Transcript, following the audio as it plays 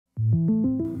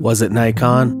Was it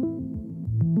Nikon?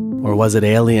 Or was it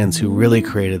aliens who really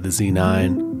created the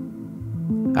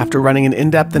Z9? After running an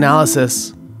in-depth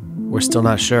analysis, we're still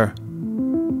not sure.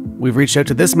 We've reached out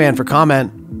to this man for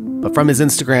comment, but from his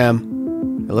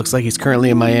Instagram, it looks like he's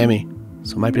currently in Miami,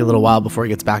 so it might be a little while before he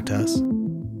gets back to us.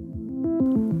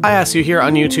 I asked you here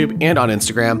on YouTube and on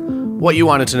Instagram what you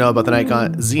wanted to know about the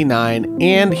Nikon Z9,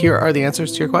 and here are the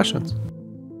answers to your questions.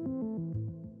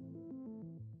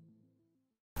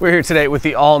 We're here today with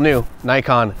the all-new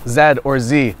Nikon Z or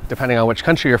Z, depending on which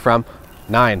country you're from,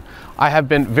 9. I have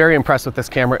been very impressed with this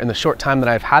camera in the short time that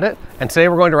I've had it, and today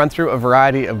we're going to run through a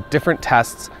variety of different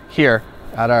tests here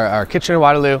at our kitchen in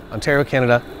Waterloo, Ontario,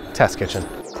 Canada, test kitchen.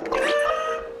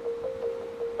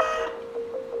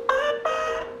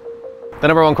 The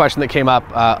number one question that came up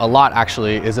a lot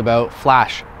actually is about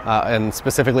flash and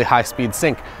specifically high-speed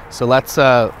sync. So let's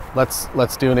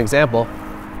do an example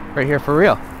right here for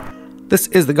real. This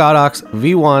is the Godox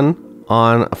V1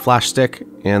 on a flash stick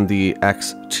and the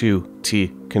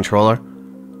X2T controller.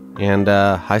 And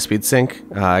high-speed sync,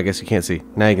 I guess you can't see,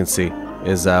 now you can see,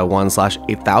 is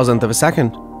 1/8000th of a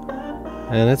second.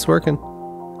 And it's working.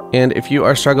 And if you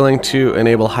are struggling to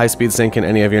enable high-speed sync in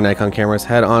any of your Nikon cameras,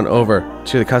 head on over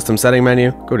to the custom setting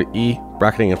menu, go to E,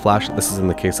 bracketing and flash, this is in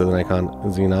the case of the Nikon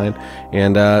Z9,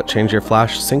 and change your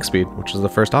flash sync speed, which is the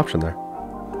first option there.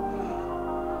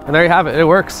 And there you have it, it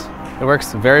works. It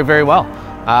works very, very well.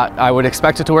 I would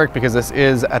expect it to work because this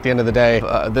is, at the end of the day,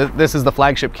 this is the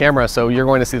flagship camera, so you're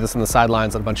going to see this in the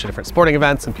sidelines at a bunch of different sporting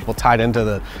events and people tied into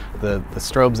the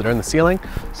strobes that are in the ceiling.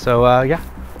 So yeah,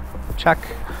 check.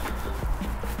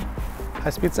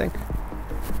 High-speed sync.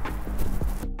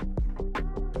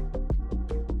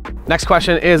 Next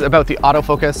question is about the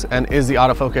autofocus, and is the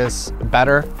autofocus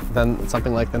better than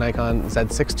something like the Nikon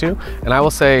Z6 II? And I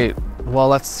will say, well,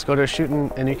 let's go to a shoot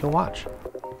and you can watch.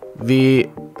 The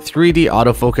 3D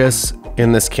autofocus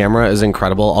in this camera is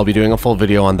incredible. I'll be doing a full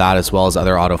video on that as well as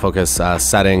other autofocus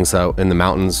settings in the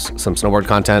mountains, some snowboard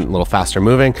content, a little faster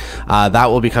moving. That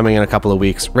will be coming in a couple of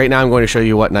weeks. Right now I'm going to show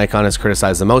you what Nikon has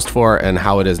criticized the most for and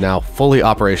how it is now fully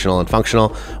operational and functional.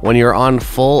 When you're on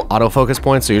full autofocus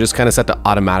point, so you're just kind of set to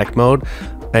automatic mode,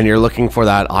 and you're looking for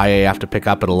that IAF to pick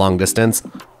up at a long distance.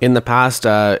 In the past,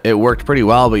 it worked pretty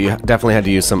well, but you definitely had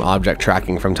to use some object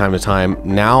tracking from time to time.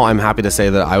 Now, I'm happy to say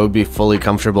that I would be fully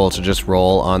comfortable to just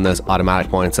roll on this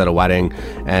automatic points at a wedding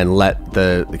and let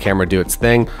the camera do its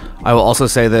thing. I will also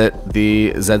say that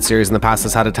the Z series in the past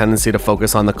has had a tendency to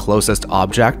focus on the closest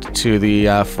object to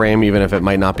the frame, even if it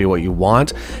might not be what you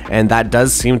want. And that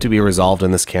does seem to be resolved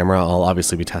in this camera. I'll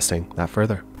obviously be testing that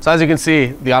further. So as you can see,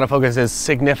 the autofocus is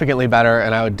significantly better,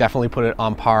 and I would definitely put it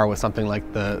on par with something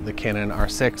like the Canon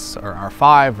R6 or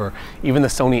R5 or even the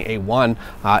Sony A1.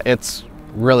 It's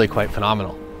really quite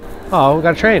phenomenal. Oh, we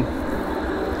got a train.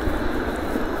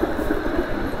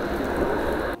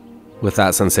 With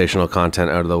that sensational content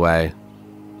out of the way,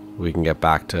 we can get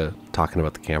back to talking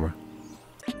about the camera.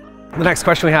 The next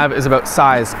question we have is about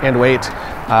size and weight.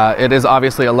 It is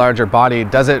obviously a larger body.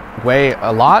 Does it weigh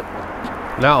a lot?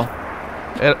 No.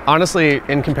 It, honestly,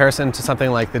 in comparison to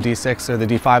something like the D6 or the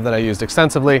D5 that I used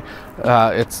extensively,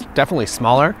 it's definitely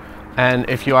smaller. And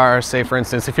if you are, say for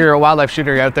instance, if you're a wildlife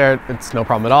shooter, you're out there, it's no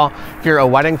problem at all. If you're a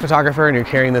wedding photographer and you're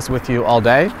carrying this with you all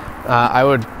day, I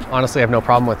would honestly have no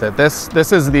problem with it.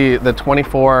 This is the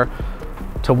 24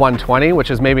 to 120,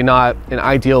 which is maybe not an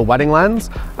ideal wedding lens,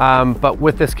 but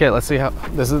with this kit, let's see how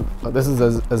this is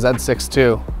a Z6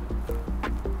 II.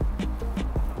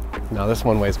 No, this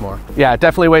one weighs more. Yeah, it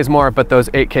definitely weighs more, but those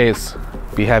 8Ks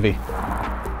be heavy.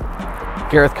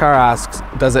 Gareth Carr asks,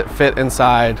 does it fit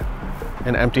inside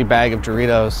an empty bag of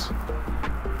Doritos?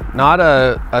 Not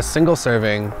a single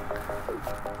serving,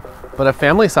 but a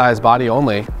family size body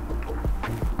only.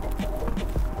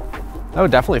 That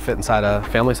would definitely fit inside a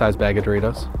family size bag of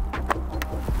Doritos.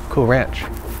 Cool ranch.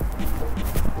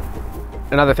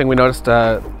 Another thing we noticed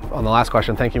on the last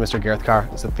question, thank you Mr. Gareth Carr,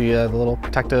 is that the little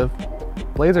protective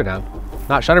blades are down.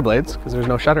 Not shutter blades, because there's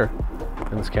no shutter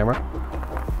in this camera.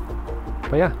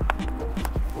 But yeah,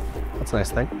 that's a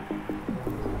nice thing.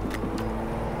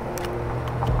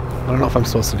 I don't know if I'm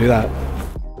supposed to do that.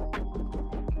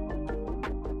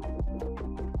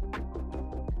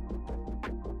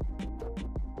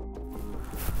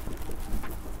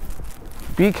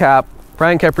 BCAP,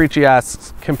 Brian Capricci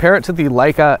asks, compare it to the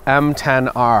Leica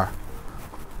M10R.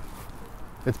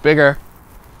 It's bigger,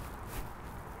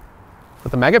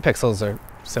 but the megapixels are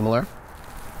similar.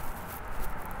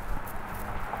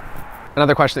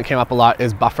 Another question that came up a lot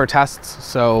is buffer tests.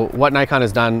 So what Nikon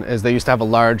has done is they used to have a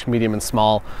large, medium, and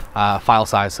small file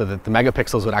size so that the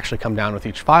megapixels would actually come down with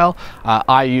each file.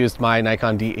 I used my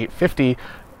Nikon D850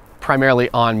 primarily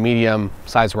on medium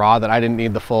size RAW, that I didn't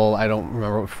need the full, I don't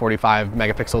remember, 45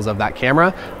 megapixels of that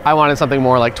camera. I wanted something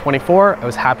more like 24. I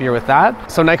was happier with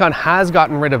that. So Nikon has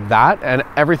gotten rid of that, and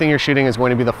everything you're shooting is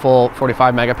going to be the full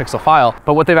 45 megapixel file.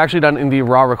 But what they've actually done in the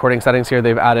RAW recording settings here,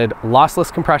 they've added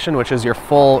lossless compression, which is your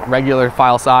full regular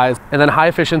file size, and then high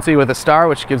efficiency with a star,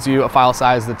 which gives you a file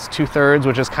size that's 2/3,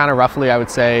 which is kind of roughly, I would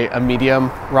say, a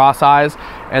medium RAW size,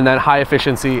 and then high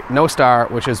efficiency no star,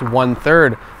 which is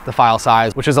 1/3 the file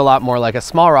size, which is a lot more like a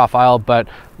small RAW file. But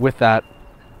with that,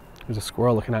 there's a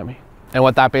squirrel looking at me. And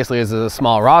what that basically is a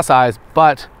small RAW size,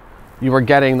 but you were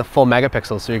getting the full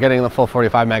megapixels. So you're getting the full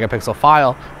 45 megapixel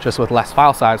file just with less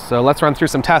file size. So let's run through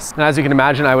some tests. And as you can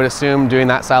imagine, I would assume doing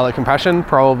that style of compression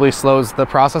probably slows the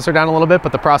processor down a little bit,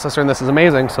 but the processor in this is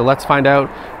amazing. So let's find out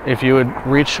if you would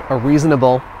reach a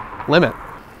reasonable limit.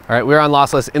 All right, we're on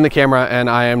lossless in the camera, and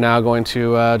I am now going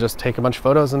to just take a bunch of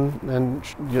photos, and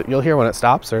you'll hear when it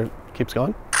stops or keeps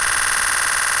going.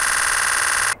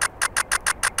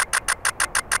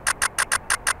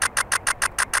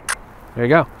 There you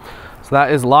go. So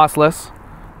that is lossless.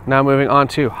 Now moving on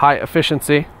to high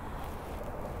efficiency.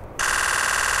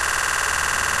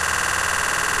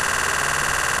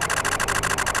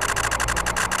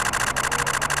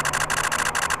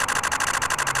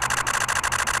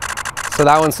 So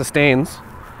that one sustains.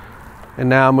 And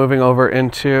now moving over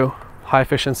into high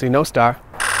efficiency no star.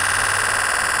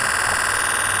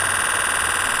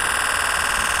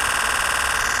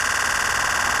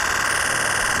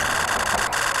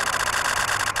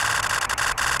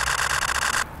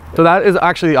 So that is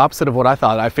actually the opposite of what I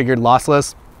thought. I figured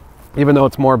lossless, even though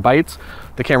it's more bytes,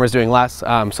 the camera's doing less.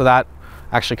 So that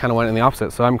actually kind of went in the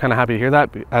opposite. So I'm kind of happy to hear that.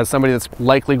 As somebody that's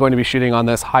likely going to be shooting on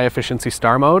this high efficiency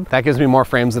star mode, that gives me more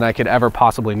frames than I could ever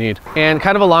possibly need. And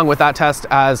kind of along with that test,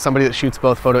 as somebody that shoots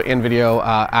both photo and video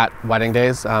at wedding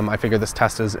days, I figure this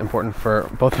test is important for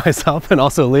both myself and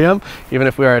also Liam. Even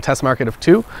if we are a test market of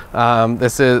 2,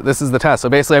 this is the test. So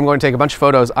basically I'm going to take a bunch of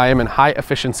photos. I am in high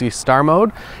efficiency star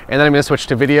mode, and then I'm going to switch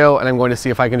to video, and I'm going to see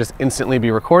if I can just instantly be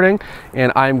recording.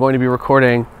 And I'm going to be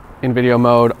recording in video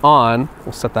mode on,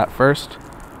 we'll set that first.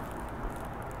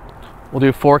 We'll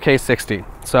do 4K 60.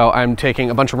 So I'm taking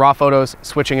a bunch of raw photos,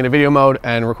 switching into video mode,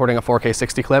 and recording a 4K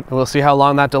 60 clip. And we'll see how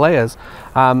long that delay is.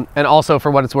 And also, for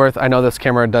what it's worth, I know this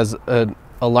camera does an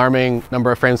alarming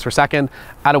number of frames per second.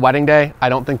 At a wedding day, I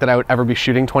don't think that I would ever be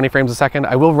shooting 20 frames a second.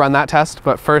 I will run that test,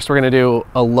 but first we're gonna do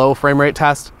a low frame rate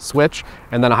test, switch,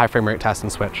 and then a high frame rate test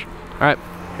and switch. All right,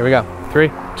 here we go. 3,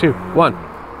 2, 1.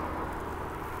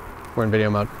 We're in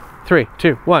video mode. 3,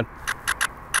 2, 1.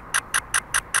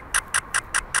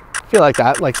 Feel like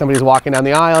that, like somebody's walking down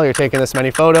the aisle, you're taking this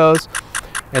many photos,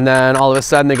 and then all of a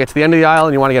sudden they get to the end of the aisle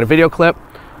and you want to get a video clip,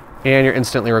 and you're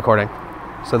instantly recording.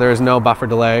 So there is no buffer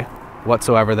delay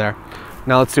whatsoever there.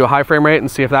 Now let's do a high frame rate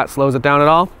and see if that slows it down at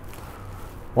all.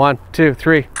 1, 2,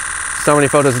 3. So many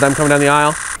photos of them coming down the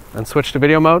aisle. And switch to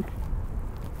video mode.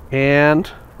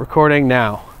 And recording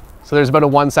now. So there's about a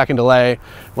 1 second delay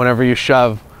whenever you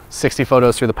shove 60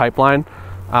 photos through the pipeline.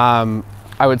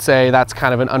 I would say that's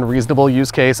kind of an unreasonable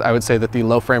use case. I would say that the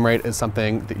low frame rate is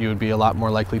something that you would be a lot more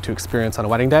likely to experience on a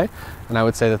wedding day. And I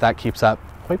would say that that keeps up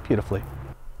quite beautifully.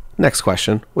 Next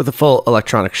question. With a full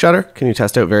electronic shutter, can you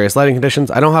test out various lighting conditions?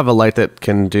 I don't have a light that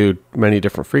can do many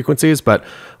different frequencies, but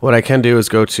what I can do is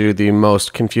go to the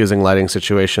most confusing lighting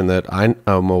situation that I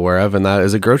am aware of, and that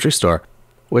is a grocery store,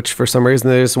 which for some reason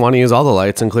they just want to use all the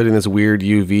lights, including this weird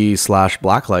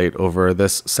UV/black light over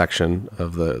this section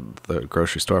of the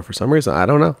grocery store for some reason. I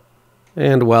don't know.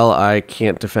 And well, I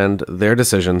can't defend their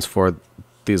decisions for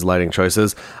these lighting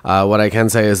choices. What I can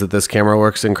say is that this camera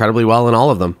works incredibly well in all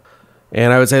of them.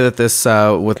 And I would say that this,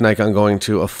 with Nikon going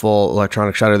to a full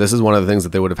electronic shutter, this is one of the things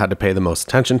that they would have had to pay the most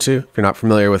attention to. If you're not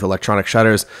familiar with electronic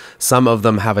shutters, some of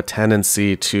them have a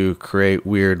tendency to create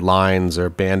weird lines or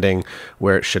banding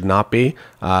where it should not be.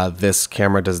 This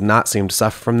camera does not seem to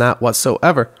suffer from that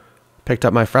whatsoever. Picked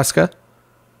up my Fresca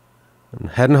and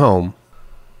heading home.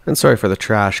 And sorry for the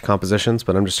trash compositions,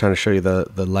 but I'm just trying to show you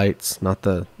the lights, not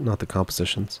the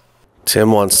compositions.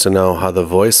 Tim wants to know how the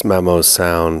voice memos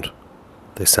sound.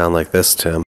 They sound like this,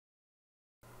 Tim.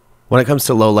 When it comes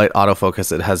to low light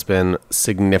autofocus, it has been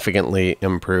significantly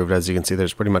improved. As you can see,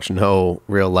 there's pretty much no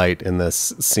real light in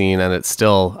this scene, and it's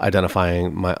still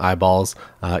identifying my eyeballs,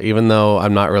 even though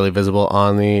I'm not really visible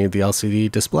on the LCD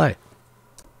display.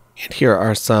 And here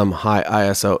are some high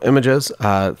ISO images,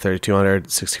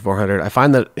 3200, 6400. I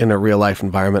find that in a real life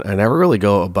environment, I never really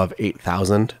go above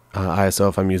 8000 ISO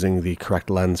if I'm using the correct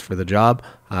lens for the job,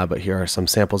 but here are some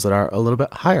samples that are a little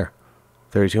bit higher.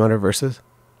 3200 versus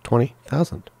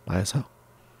 20,000 ISO.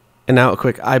 And now a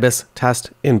quick IBIS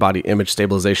test in body image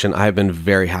stabilization. I have been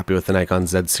very happy with the Nikon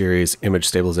Z series image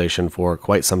stabilization for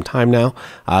quite some time now.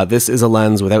 This is a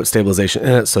lens without stabilization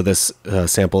in it, so this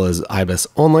sample is IBIS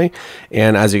only.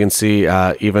 And as you can see,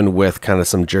 even with kind of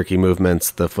some jerky movements,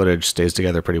 the footage stays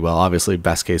together pretty well. Obviously,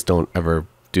 best case, don't ever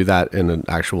do that in an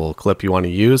actual clip you want to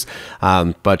use,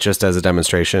 but just as a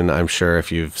demonstration, I'm sure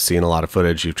if you've seen a lot of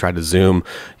footage, you've tried to zoom,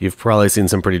 you've probably seen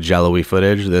some pretty jello-y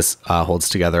footage. This holds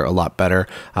together a lot better.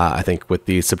 I think with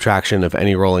the subtraction of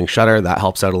any rolling shutter, that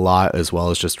helps out a lot, as well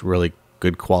as just really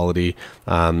good quality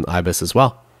IBIS as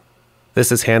well.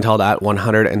 This is handheld at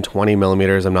 120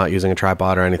 millimeters. I'm not using a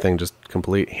tripod or anything, just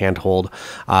complete handhold.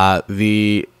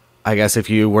 I guess if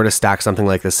you were to stack something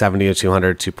like the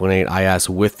 70-200 2.8 IS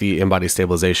with the in-body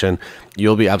stabilization,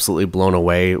 you'll be absolutely blown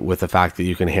away with the fact that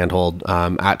you can handhold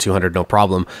at 200 no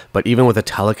problem. But even with a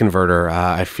teleconverter,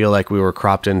 I feel like we were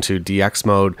cropped into DX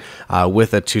mode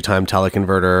with a 2-time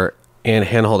teleconverter and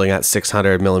handholding at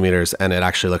 600 millimeters, and it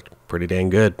actually looked pretty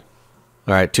dang good.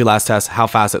 All right, 2 last tests: how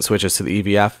fast it switches to the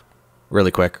EVF,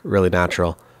 really quick, really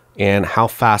natural, and how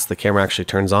fast the camera actually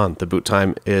turns on. The boot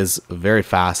time is very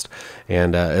fast,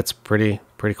 and it's pretty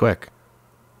quick.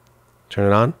 Turn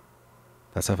it on.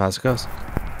 That's how fast it goes.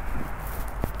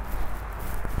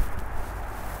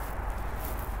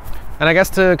 And I guess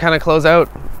to kind of close out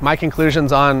my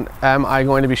conclusions on, am I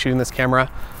going to be shooting this camera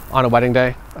on a wedding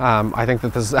day? I think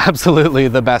that this is absolutely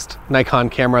the best Nikon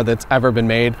camera that's ever been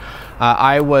made.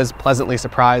 I was pleasantly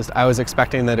surprised. I was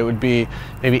expecting that it would be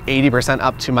maybe 80%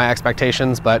 up to my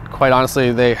expectations, but quite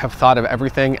honestly, they have thought of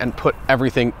everything and put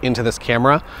everything into this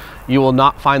camera. You will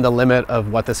not find the limit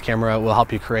of what this camera will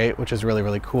help you create, which is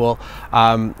really cool.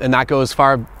 And that goes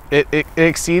far. It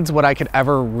exceeds what I could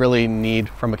ever really need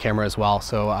from a camera as well.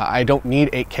 So I don't need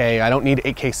 8K, I don't need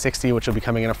 8K 60, which will be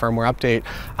coming in a firmware update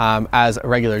as a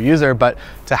regular user, but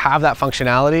to have that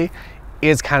functionality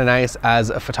is kind of nice as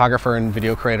a photographer and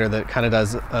video creator that kind of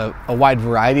does a wide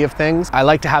variety of things. I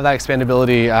like to have that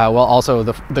expandability while also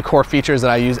the core features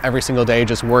that I use every single day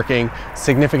just working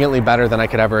significantly better than I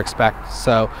could ever expect.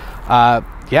 So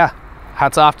yeah,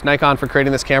 hats off to Nikon for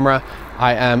creating this camera.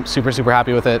 I am super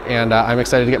happy with it, and I'm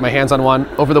excited to get my hands on one.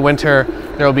 Over the winter,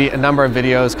 there will be a number of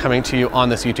videos coming to you on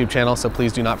this YouTube channel, so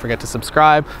please do not forget to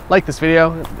subscribe, like this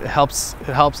video. It helps.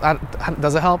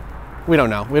 Does it help? We don't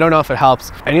know. We don't know if it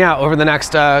helps. And yeah, over the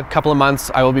next couple of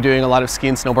months, I will be doing a lot of ski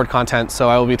and snowboard content, so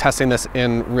I will be testing this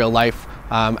in real life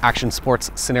action sports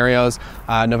scenarios.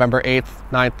 November 8th,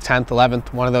 9th, 10th,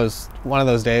 11th, one of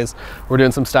those days. We're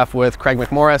doing some stuff with Craig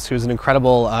McMorris, who's an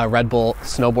incredible Red Bull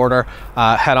snowboarder.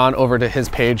 Head on over to his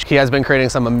page. He has been creating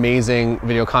some amazing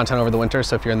video content over the winter,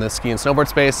 so if you're in the ski and snowboard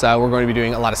space, we're going to be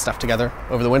doing a lot of stuff together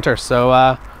over the winter. So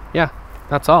yeah,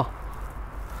 that's all.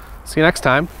 See you next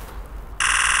time.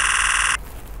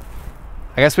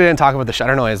 I guess we didn't talk about the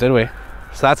shutter noise, did we?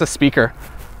 So that's a speaker.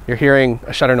 You're hearing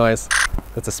a shutter noise.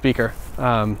 That's a speaker.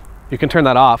 You can turn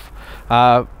that off.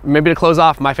 Maybe to close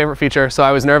off, my favorite feature. So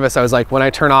I was nervous. I was like, when I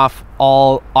turn off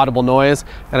all audible noise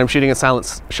and I'm shooting in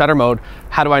silent shutter mode,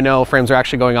 how do I know frames are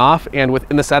actually going off? And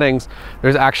within the settings,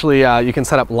 there's actually, you can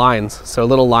set up lines. So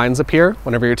little lines appear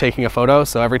whenever you're taking a photo.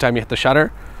 So every time you hit the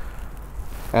shutter,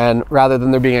 and rather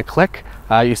than there being a click,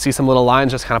 you see some little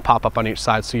lines just kind of pop up on each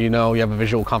side, so you know you have a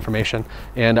visual confirmation.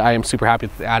 And I am super happy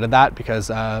that they added that because,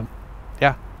 yeah,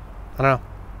 I don't know.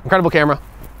 Incredible camera.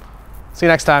 See you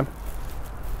next time.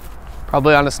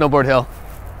 Probably on a snowboard hill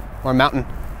or a mountain.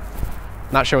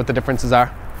 Not sure what the differences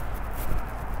are.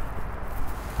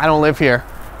 I don't live here.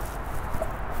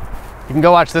 You can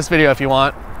go watch this video if you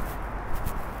want.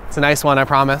 It's a nice one, I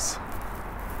promise.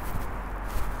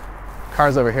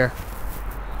 Car's over here.